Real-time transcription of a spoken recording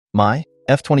My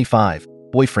F25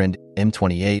 boyfriend,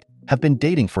 M28, have been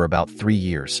dating for about 3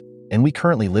 years, and we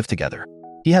currently live together.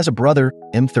 He has a brother,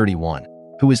 M31,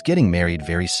 who is getting married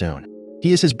very soon.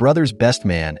 He is his brother's best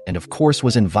man and of course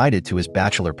was invited to his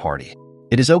bachelor party.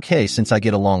 It is okay since I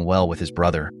get along well with his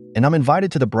brother, and I'm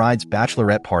invited to the bride's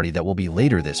bachelorette party that will be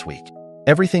later this week.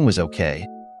 Everything was okay,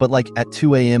 but like at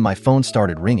 2 a.m. my phone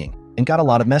started ringing and got a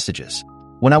lot of messages.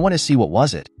 When I went to see what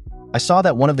was it, I saw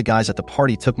that one of the guys at the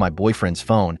party took my boyfriend's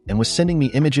phone and was sending me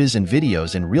images and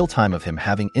videos in real time of him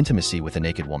having intimacy with a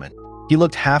naked woman. He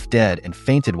looked half dead and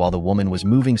fainted while the woman was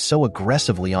moving so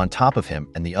aggressively on top of him,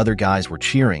 and the other guys were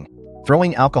cheering,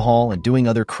 throwing alcohol and doing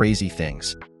other crazy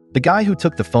things. The guy who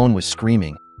took the phone was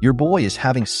screaming, "Your boy is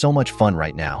having so much fun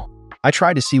right now." I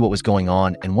tried to see what was going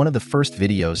on, and one of the first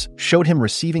videos showed him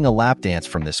receiving a lap dance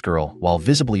from this girl while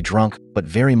visibly drunk but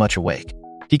very much awake.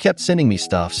 He kept sending me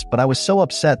stuffs, but I was so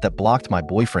upset that blocked my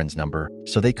boyfriend's number,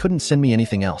 so they couldn't send me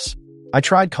anything else. I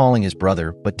tried calling his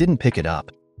brother, but didn't pick it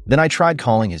up. Then I tried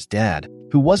calling his dad,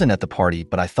 who wasn't at the party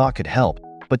but I thought could help,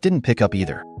 but didn't pick up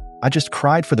either. I just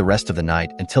cried for the rest of the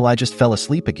night until I just fell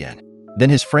asleep again. Then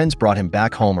his friends brought him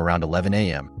back home around 11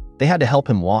 a.m. They had to help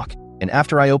him walk, and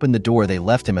after I opened the door they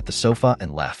left him at the sofa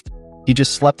and left. He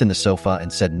just slept in the sofa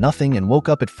and said nothing and woke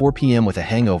up at 4 p.m. with a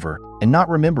hangover and not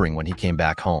remembering when he came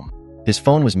back home. His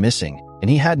phone was missing, and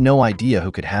he had no idea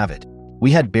who could have it. We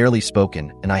had barely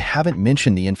spoken, and I haven't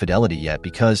mentioned the infidelity yet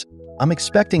because I'm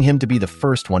expecting him to be the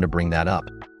first one to bring that up.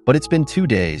 But it's been 2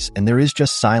 days, and there is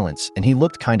just silence, and he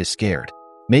looked kinda scared.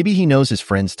 Maybe he knows his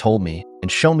friends told me and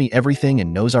shown me everything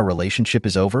and knows our relationship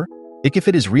is over? If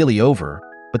it is really over,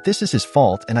 but this is his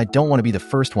fault, and I don't want to be the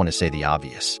first one to say the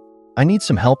obvious. I need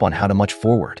some help on how to move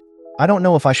forward. I don't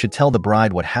know if I should tell the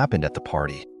bride what happened at the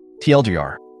party.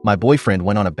 TLDR. My boyfriend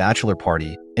went on a bachelor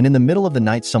party, and in the middle of the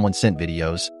night someone sent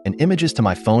videos and images to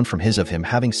my phone from his of him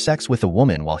having sex with a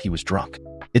woman while he was drunk.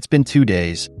 It's been 2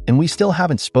 days, and we still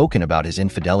haven't spoken about his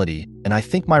infidelity, and I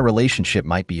think my relationship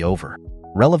might be over.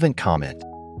 Relevant comment.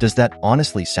 Does that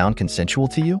honestly sound consensual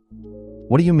to you?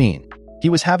 What do you mean? He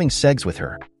was having sex with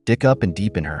her, dick up and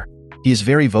deep in her. He is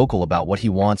very vocal about what he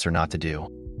wants or not to do.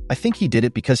 I think he did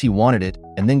it because he wanted it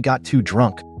and then got too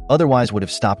drunk, otherwise would have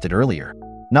stopped it earlier.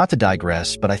 Not to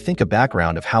digress, but I think a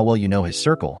background of how well you know his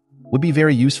circle would be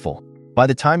very useful. By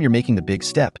the time you're making the big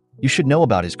step, you should know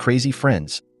about his crazy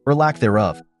friends, or lack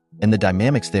thereof, and the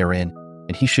dynamics therein,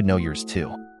 and he should know yours too.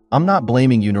 I'm not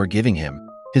blaming you nor giving him,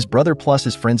 his brother plus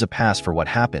his friends, a pass for what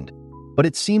happened, but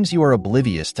it seems you are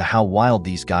oblivious to how wild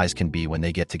these guys can be when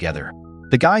they get together.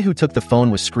 The guy who took the phone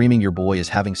was screaming, "Your boy is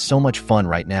having so much fun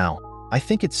right now." I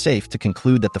think it's safe to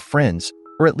conclude that the friends,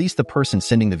 or at least the person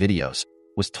sending the videos,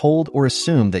 was told or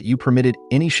assumed that you permitted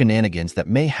any shenanigans that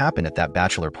may happen at that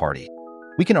bachelor party.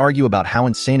 We can argue about how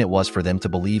insane it was for them to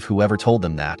believe whoever told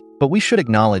them that, but we should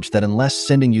acknowledge that unless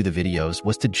sending you the videos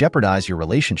was to jeopardize your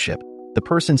relationship, the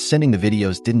person sending the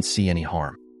videos didn't see any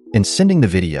harm in sending the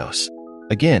videos.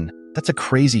 Again, that's a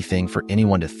crazy thing for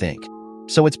anyone to think.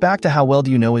 So it's back to how well do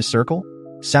you know his circle?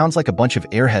 Sounds like a bunch of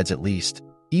airheads at least.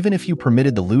 Even if you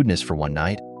permitted the lewdness for one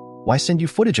night, why send you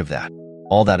footage of that?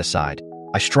 All that aside,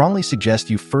 I strongly suggest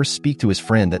you first speak to his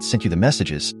friend that sent you the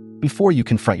messages before you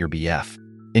confront your BF.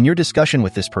 In your discussion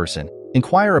with this person,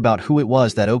 inquire about who it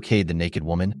was that okayed the naked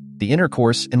woman, the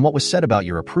intercourse, and what was said about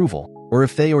your approval, or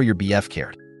if they or your BF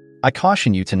cared. I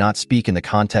caution you to not speak in the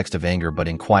context of anger but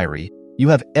inquiry. You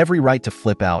have every right to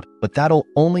flip out, but that'll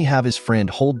only have his friend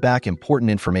hold back important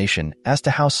information as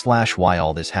to how/why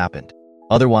all this happened.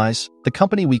 Otherwise, the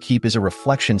company we keep is a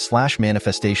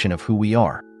reflection/manifestation of who we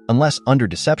are, unless under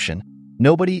deception.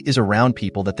 Nobody is around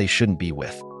people that they shouldn't be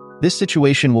with. This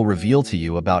situation will reveal to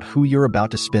you about who you're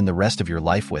about to spend the rest of your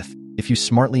life with if you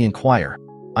smartly inquire.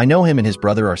 I know him and his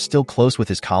brother are still close with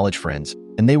his college friends,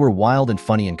 and they were wild and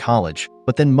funny in college,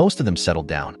 but then most of them settled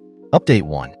down. Update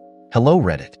 1. Hello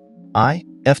Reddit. I,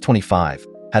 F25,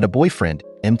 had a boyfriend,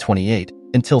 M28,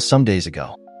 until some days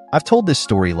ago. I've told this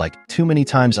story like too many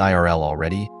times IRL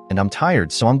already, and I'm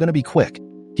tired, so I'm gonna be quick.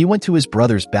 He went to his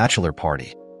brother's bachelor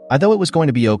party. I thought it was going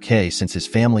to be okay since his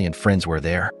family and friends were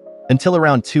there. Until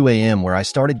around 2 a.m. where I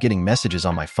started getting messages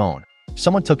on my phone.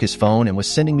 Someone took his phone and was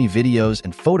sending me videos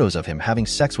and photos of him having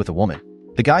sex with a woman.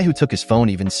 The guy who took his phone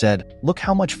even said, "Look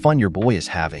how much fun your boy is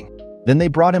having." Then they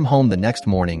brought him home the next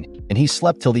morning, and he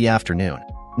slept till the afternoon,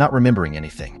 not remembering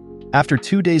anything. After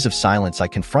 2 days of silence, I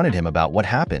confronted him about what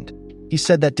happened. He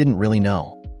said that didn't really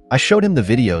know. I showed him the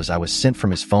videos I was sent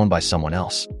from his phone by someone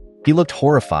else. He looked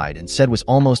horrified and said was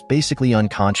almost basically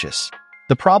unconscious.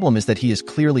 The problem is that he is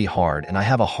clearly hard, and I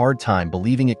have a hard time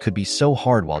believing it could be so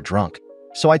hard while drunk.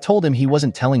 So I told him he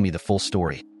wasn't telling me the full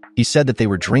story. He said that they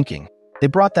were drinking, They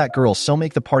brought that girl so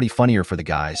make the party funnier for the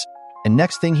guys, and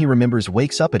next thing he remembers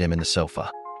wakes up at him in the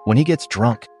sofa. When he gets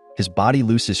drunk, his body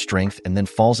loses strength and then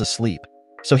falls asleep.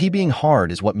 So he being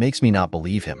hard is what makes me not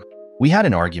believe him. We had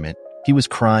an argument. He was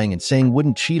crying and saying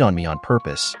wouldn't cheat on me on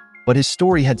purpose, but his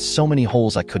story had so many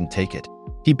holes I couldn't take it.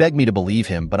 He begged me to believe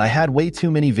him, but I had way too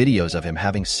many videos of him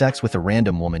having sex with a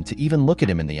random woman to even look at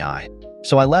him in the eye.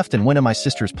 So I left and went to my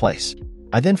sister's place.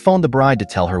 I then phoned the bride to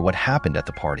tell her what happened at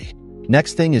the party.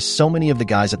 Next thing is so many of the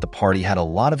guys at the party had a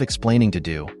lot of explaining to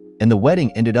do, and the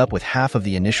wedding ended up with half of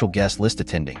the initial guest list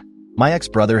attending. My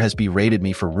ex-brother has berated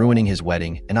me for ruining his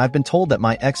wedding, and I've been told that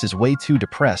my ex is way too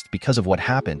depressed because of what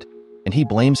happened, and he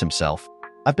blames himself.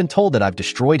 I've been told that I've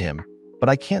destroyed him, but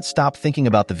I can't stop thinking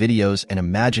about the videos and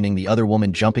imagining the other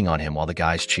woman jumping on him while the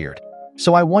guys cheered.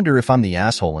 So I wonder if I'm the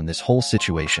asshole in this whole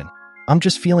situation. I'm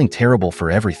just feeling terrible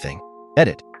for everything.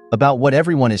 Edit. About what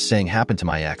everyone is saying happened to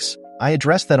my ex. I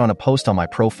addressed that on a post on my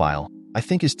profile. I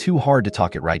think is too hard to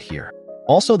talk it right here.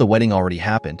 Also, the wedding already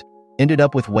happened. Ended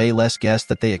up with way less guests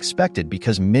than they expected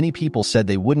because many people said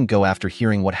they wouldn't go after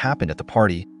hearing what happened at the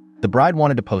party. The bride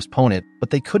wanted to postpone it, but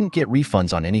they couldn't get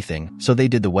refunds on anything, so they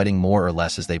did the wedding more or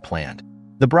less as they planned.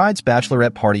 The bride's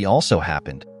bachelorette party also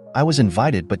happened. I was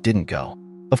invited but didn't go.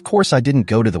 Of course, I didn't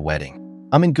go to the wedding.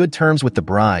 I'm in good terms with the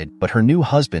bride, but her new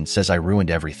husband says I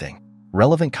ruined everything.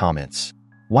 Relevant comments.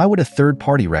 Why would a third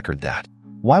party record that?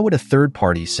 Why would a third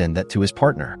party send that to his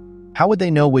partner? How would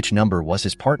they know which number was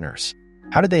his partner's?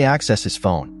 How did they access his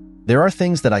phone? There are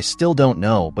things that I still don't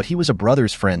know, but he was a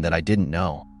brother's friend that I didn't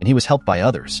know, and he was helped by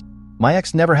others. My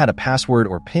ex never had a password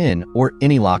or PIN or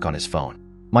any lock on his phone.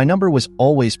 My number was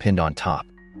always pinned on top.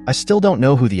 I still don't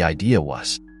know who the idea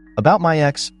was. About my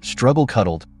ex, struggle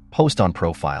cuddled, post on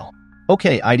profile.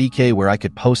 Okay, IDK where I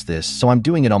could post this, so I'm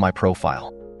doing it on my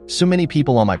profile. So many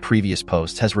people on my previous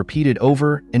posts has repeated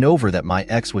over and over that my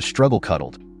ex was struggle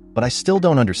cuddled, but I still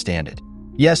don't understand it.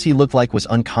 Yes, he looked like was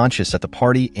unconscious at the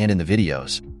party and in the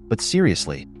videos, but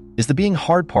seriously, is the being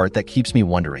hard part that keeps me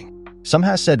wondering. Some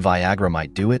has said Viagra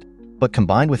might do it, but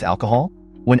combined with alcohol?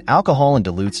 When alcohol and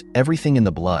dilutes everything in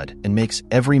the blood and makes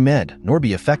every med nor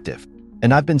be effective.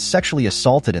 And I've been sexually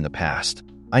assaulted in the past.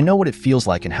 I know what it feels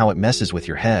like and how it messes with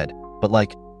your head, but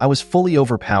like, I was fully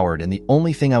overpowered and the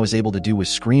only thing I was able to do was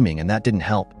screaming and that didn't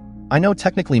help. I know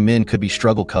technically men could be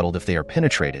struggle cuddled if they are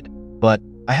penetrated, but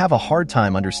I have a hard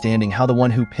time understanding how the one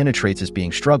who penetrates is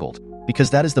being struggled, because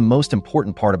that is the most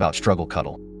important part about struggle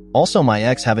cuddle. Also, my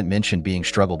ex haven't mentioned being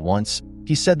struggled once.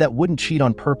 He said that wouldn't cheat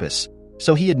on purpose,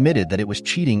 so he admitted that it was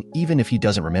cheating even if he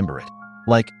doesn't remember it.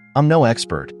 Like, I'm no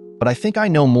expert, but I think I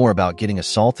know more about getting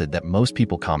assaulted than most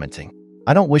people commenting.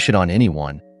 I don't wish it on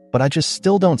anyone, but I just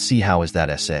still don't see how is that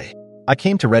essay. I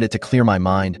came to Reddit to clear my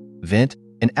mind, vent,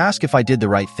 and ask if I did the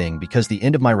right thing because the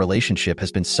end of my relationship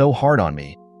has been so hard on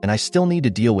me, and I still need to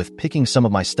deal with picking some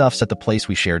of my stuffs at the place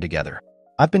we shared together.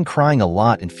 I've been crying a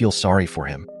lot and feel sorry for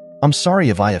him. I'm sorry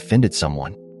if I offended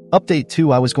someone. Update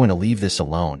 2, I was going to leave this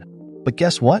alone. But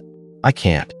guess what? I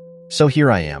can't. So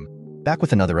here I am, back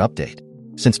with another update.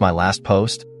 Since my last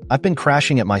post, I've been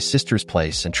crashing at my sister's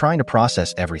place and trying to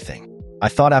process everything. I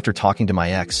thought after talking to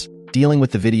my ex, dealing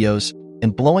with the videos,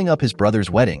 and blowing up his brother's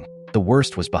wedding, the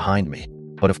worst was behind me.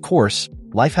 But of course,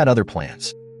 life had other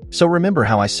plans. So remember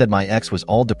how I said my ex was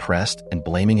all depressed and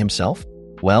blaming himself?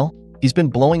 Well, he's been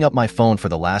blowing up my phone for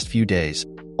the last few days,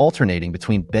 alternating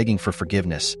between begging for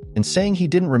forgiveness and saying he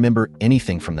didn't remember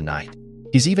anything from the night.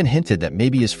 He's even hinted that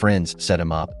maybe his friends set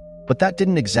him up, but that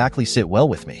didn't exactly sit well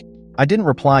with me. I didn't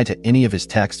reply to any of his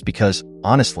texts because,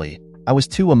 honestly, I was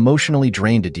too emotionally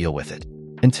drained to deal with it.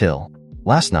 Until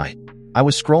last night, I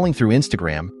was scrolling through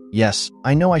Instagram. Yes,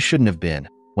 I know I shouldn't have been,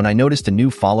 when I noticed a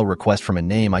new follow request from a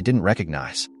name I didn't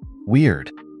recognize.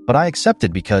 Weird, but I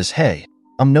accepted because, hey,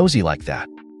 I'm nosy like that.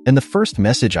 And the first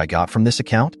message I got from this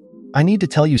account? I need to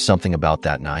tell you something about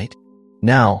that night.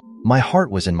 Now, my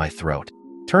heart was in my throat.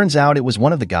 Turns out it was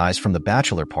one of the guys from the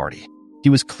Bachelor party. He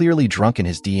was clearly drunk in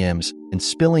his DMs and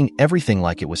spilling everything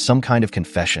like it was some kind of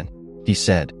confession. He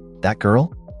said, "That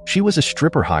girl? She was a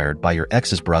stripper hired by your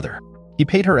ex's brother. He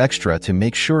paid her extra to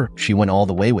make sure she went all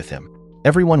the way with him.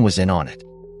 Everyone was in on it.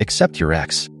 Except your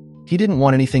ex. He didn't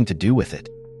want anything to do with it."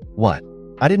 What?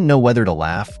 I didn't know whether to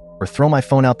laugh or throw my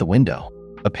phone out the window.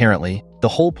 Apparently, the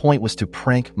whole point was to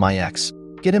prank my ex,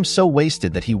 get him so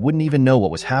wasted that he wouldn't even know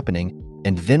what was happening,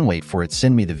 and then wait for it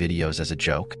send me the videos as a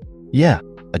joke. Yeah,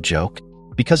 a joke.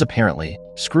 Because apparently,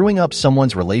 screwing up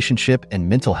someone's relationship and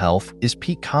mental health is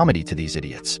peak comedy to these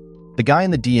idiots. The guy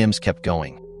in the DMs kept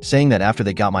going, saying that after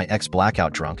they got my ex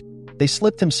blackout drunk, they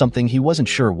slipped him something he wasn't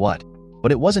sure what,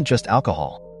 but it wasn't just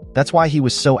alcohol. That's why he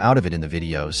was so out of it in the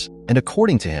videos, and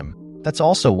according to him, that's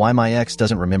also why my ex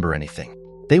doesn't remember anything.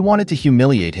 They wanted to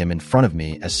humiliate him in front of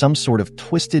me as some sort of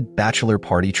twisted bachelor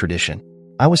party tradition.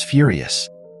 I was furious.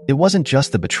 It wasn't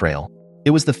just the betrayal.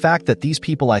 It was the fact that these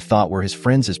people I thought were his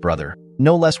friends, his brother,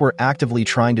 no less, were actively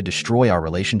trying to destroy our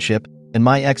relationship, and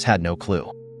my ex had no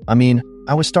clue. I mean,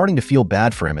 I was starting to feel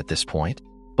bad for him at this point.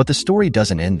 But the story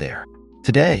doesn't end there.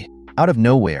 Today, out of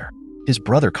nowhere, his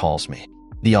brother calls me.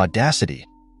 The audacity,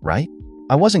 right?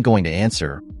 I wasn't going to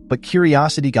answer, but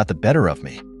curiosity got the better of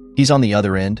me. He's on the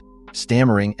other end,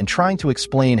 stammering and trying to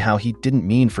explain how he didn't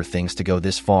mean for things to go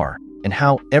this far, and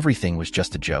how everything was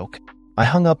just a joke. I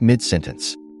hung up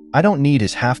mid-sentence. I don't need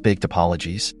his half-baked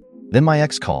apologies. Then my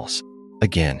ex calls.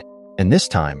 Again. And this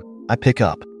time, I pick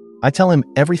up. I tell him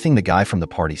everything the guy from the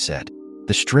party said.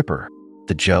 The stripper.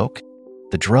 The joke.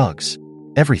 The drugs.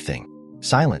 Everything.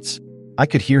 Silence. I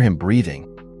could hear him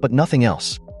breathing, but nothing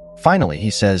else. Finally,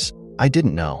 he says, I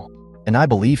didn't know. And I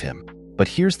believe him. But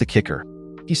here's the kicker.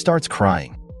 He starts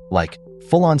crying. Like,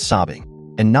 full-on sobbing.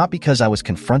 And not because I was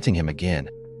confronting him again,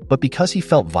 but because he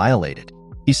felt violated.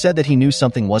 He said that he knew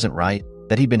something wasn't right,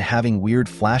 that he'd been having weird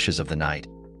flashes of the night,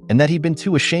 and that he'd been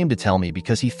too ashamed to tell me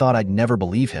because he thought I'd never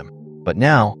believe him. But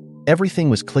now, everything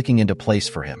was clicking into place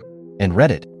for him. And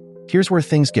Reddit. Here's where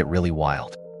things get really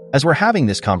wild. As we're having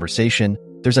this conversation,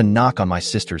 there's a knock on my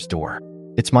sister's door.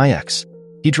 It's my ex.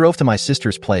 He drove to my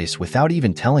sister's place without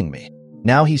even telling me.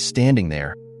 Now he's standing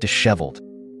there, disheveled,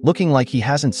 looking like he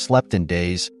hasn't slept in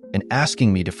days, and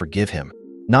asking me to forgive him.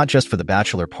 Not just for the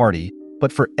bachelor party,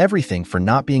 but for everything, for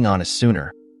not being honest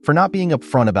sooner, for not being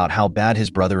upfront about how bad his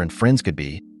brother and friends could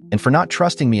be, and for not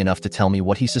trusting me enough to tell me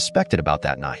what he suspected about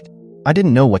that night. I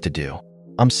didn't know what to do.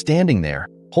 I'm standing there,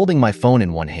 holding my phone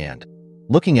in one hand,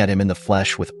 looking at him in the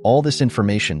flesh with all this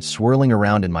information swirling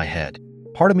around in my head.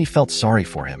 Part of me felt sorry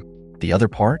for him. The other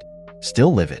part?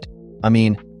 Still livid. I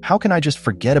mean, how can I just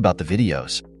forget about the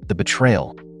videos, the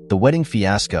betrayal, the wedding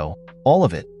fiasco, all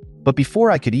of it? But before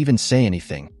I could even say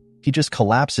anything, he just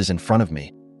collapses in front of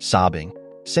me, sobbing,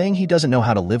 saying he doesn't know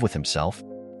how to live with himself.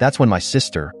 That's when my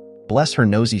sister, bless her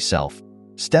nosy self,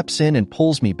 steps in and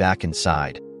pulls me back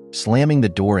inside, slamming the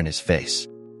door in his face.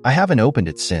 I haven't opened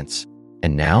it since.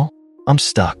 And now, I'm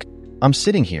stuck. I'm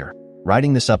sitting here,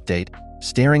 writing this update,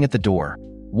 staring at the door,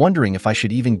 wondering if I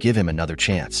should even give him another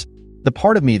chance. The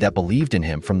part of me that believed in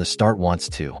him from the start wants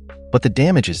to, but the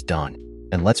damage is done.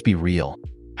 And let's be real.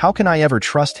 How can I ever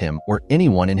trust him or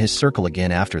anyone in his circle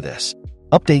again after this?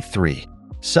 Update 3.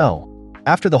 So,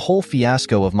 after the whole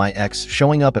fiasco of my ex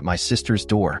showing up at my sister's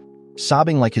door,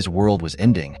 sobbing like his world was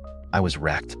ending, I was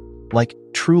wrecked. Like,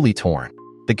 truly torn.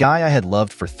 The guy I had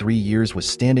loved for 3 years was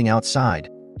standing outside,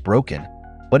 broken.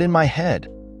 But in my head,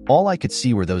 all I could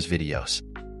see were those videos.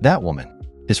 That woman.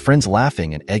 His friends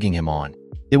laughing and egging him on.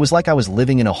 It was like I was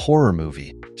living in a horror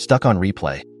movie, stuck on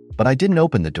replay. But I didn't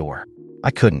open the door.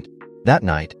 I couldn't. That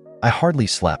night, I hardly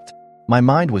slept. My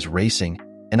mind was racing,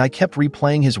 and I kept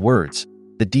replaying his words,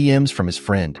 the DMs from his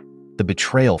friend, the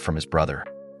betrayal from his brother.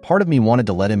 Part of me wanted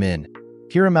to let him in,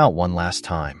 hear him out one last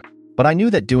time. But I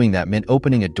knew that doing that meant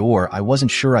opening a door I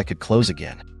wasn't sure I could close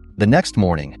again. The next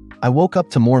morning, I woke up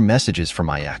to more messages from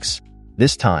my ex.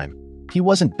 This time, he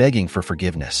wasn't begging for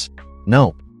forgiveness.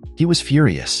 Nope, he was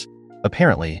furious.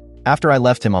 Apparently, after I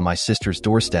left him on my sister's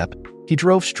doorstep, he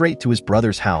drove straight to his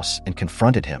brother's house and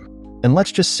confronted him. And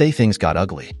let's just say things got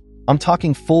ugly. I'm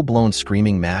talking full-blown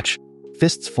screaming match,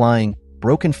 fists flying,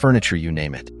 broken furniture, you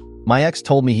name it. My ex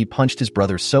told me he punched his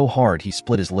brother so hard he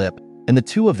split his lip, and the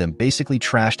two of them basically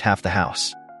trashed half the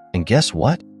house. And guess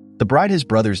what? The bride, his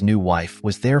brother's new wife,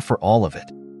 was there for all of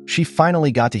it. She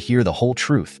finally got to hear the whole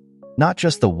truth, not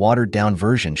just the watered-down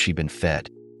version she'd been fed.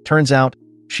 Turns out,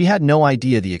 she had no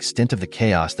idea the extent of the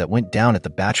chaos that went down at the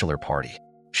bachelor party.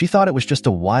 She thought it was just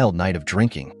a wild night of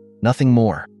drinking, nothing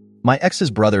more. My ex's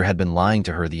brother had been lying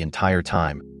to her the entire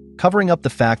time, covering up the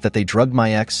fact that they drugged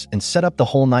my ex and set up the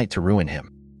whole night to ruin him.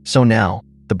 So now,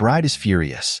 the bride is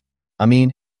furious. I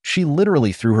mean, she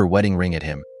literally threw her wedding ring at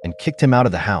him and kicked him out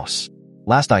of the house.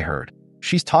 Last I heard,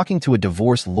 she's talking to a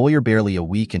divorce lawyer barely a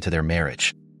week into their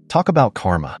marriage. Talk about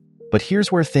karma. But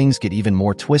here's where things get even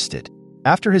more twisted.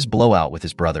 After his blowout with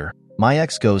his brother, my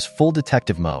ex goes full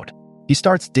detective mode. He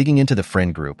starts digging into the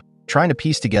friend group, trying to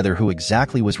piece together who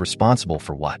exactly was responsible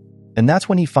for what. And that's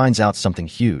when he finds out something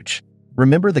huge.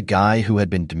 Remember the guy who had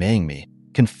been demaying me,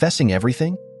 confessing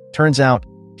everything? Turns out,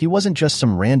 he wasn't just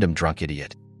some random drunk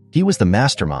idiot. He was the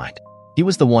mastermind. He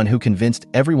was the one who convinced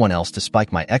everyone else to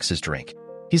spike my ex's drink.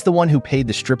 He's the one who paid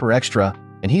the stripper extra,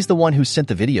 and he's the one who sent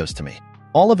the videos to me.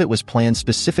 All of it was planned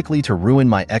specifically to ruin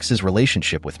my ex's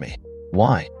relationship with me.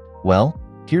 Why? Well,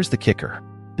 here's the kicker.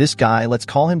 This guy, let's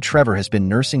call him Trevor, has been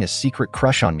nursing a secret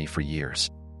crush on me for years.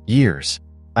 Years.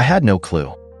 I had no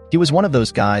clue. He was one of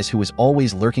those guys who was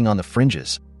always lurking on the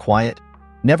fringes, quiet,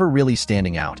 never really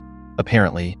standing out.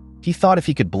 Apparently, he thought if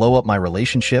he could blow up my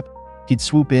relationship, he'd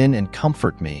swoop in and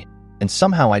comfort me, and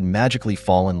somehow I'd magically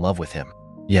fall in love with him.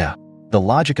 Yeah, the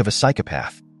logic of a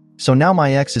psychopath. So now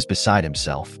my ex is beside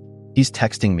himself. He's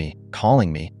texting me,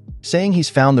 calling me, saying he's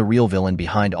found the real villain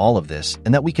behind all of this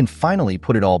and that we can finally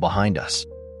put it all behind us.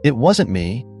 It wasn't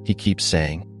me, he keeps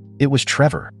saying. It was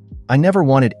Trevor. I never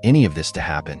wanted any of this to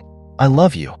happen. I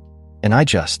love you. And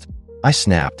I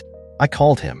snapped. I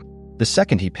called him. The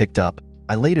second he picked up,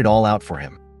 I laid it all out for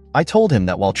him. I told him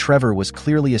that while Trevor was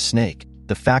clearly a snake,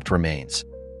 the fact remains.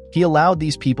 He allowed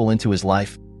these people into his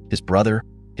life, his brother,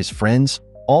 his friends,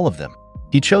 all of them.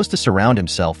 He chose to surround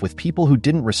himself with people who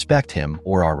didn't respect him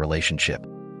or our relationship.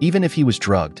 Even if he was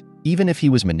drugged, even if he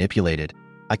was manipulated,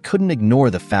 I couldn't ignore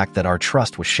the fact that our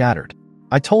trust was shattered.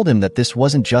 I told him that this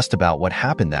wasn't just about what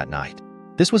happened that night.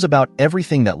 This was about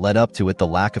everything that led up to it, the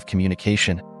lack of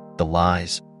communication, the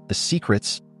lies, the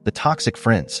secrets, the toxic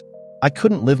friends. I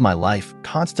couldn't live my life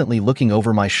constantly looking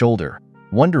over my shoulder,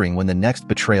 wondering when the next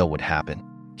betrayal would happen.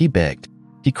 He begged.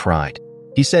 He cried.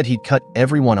 He said he'd cut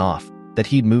everyone off, that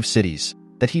he'd move cities,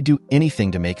 that he'd do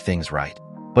anything to make things right.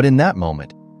 But in that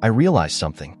moment, I realized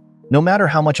something. No matter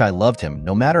how much I loved him,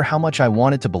 no matter how much I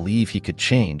wanted to believe he could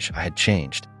change, I had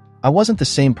changed. I wasn't the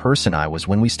same person I was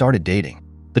when we started dating.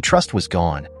 The trust was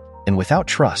gone, and without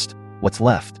trust, what's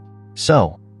left?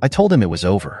 So, I told him it was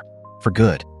over. For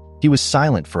good. He was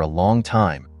silent for a long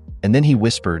time, and then he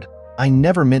whispered, "I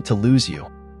never meant to lose you."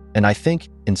 And I think,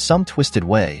 in some twisted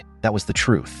way, that was the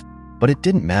truth. But it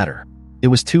didn't matter. It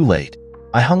was too late.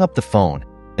 I hung up the phone,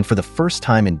 and for the first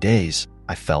time in days,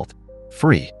 I felt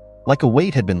free, like a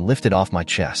weight had been lifted off my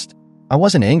chest. I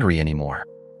wasn't angry anymore.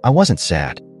 I wasn't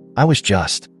sad. I was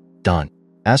just done.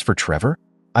 As for Trevor,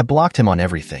 I blocked him on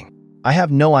everything. I have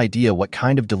no idea what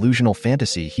kind of delusional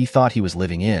fantasy he thought he was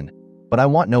living in, but I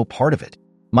want no part of it.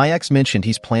 My ex mentioned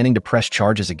he's planning to press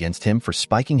charges against him for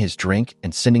spiking his drink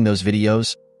and sending those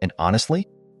videos, and honestly,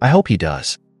 I hope he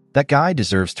does. That guy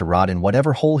deserves to rot in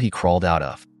whatever hole he crawled out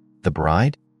of. The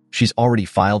bride? She's already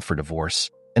filed for divorce,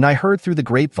 and I heard through the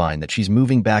grapevine that she's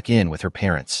moving back in with her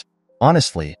parents.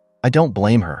 Honestly, I don't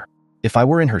blame her. If I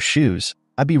were in her shoes,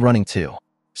 I'd be running too.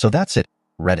 So that's it,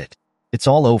 Reddit. It's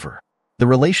all over. The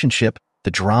relationship,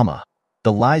 the drama,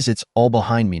 the lies, it's all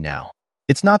behind me now.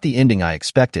 It's not the ending I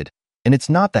expected, and it's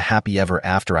not the happy ever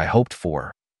after I hoped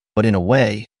for. But in a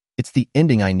way, it's the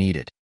ending I needed.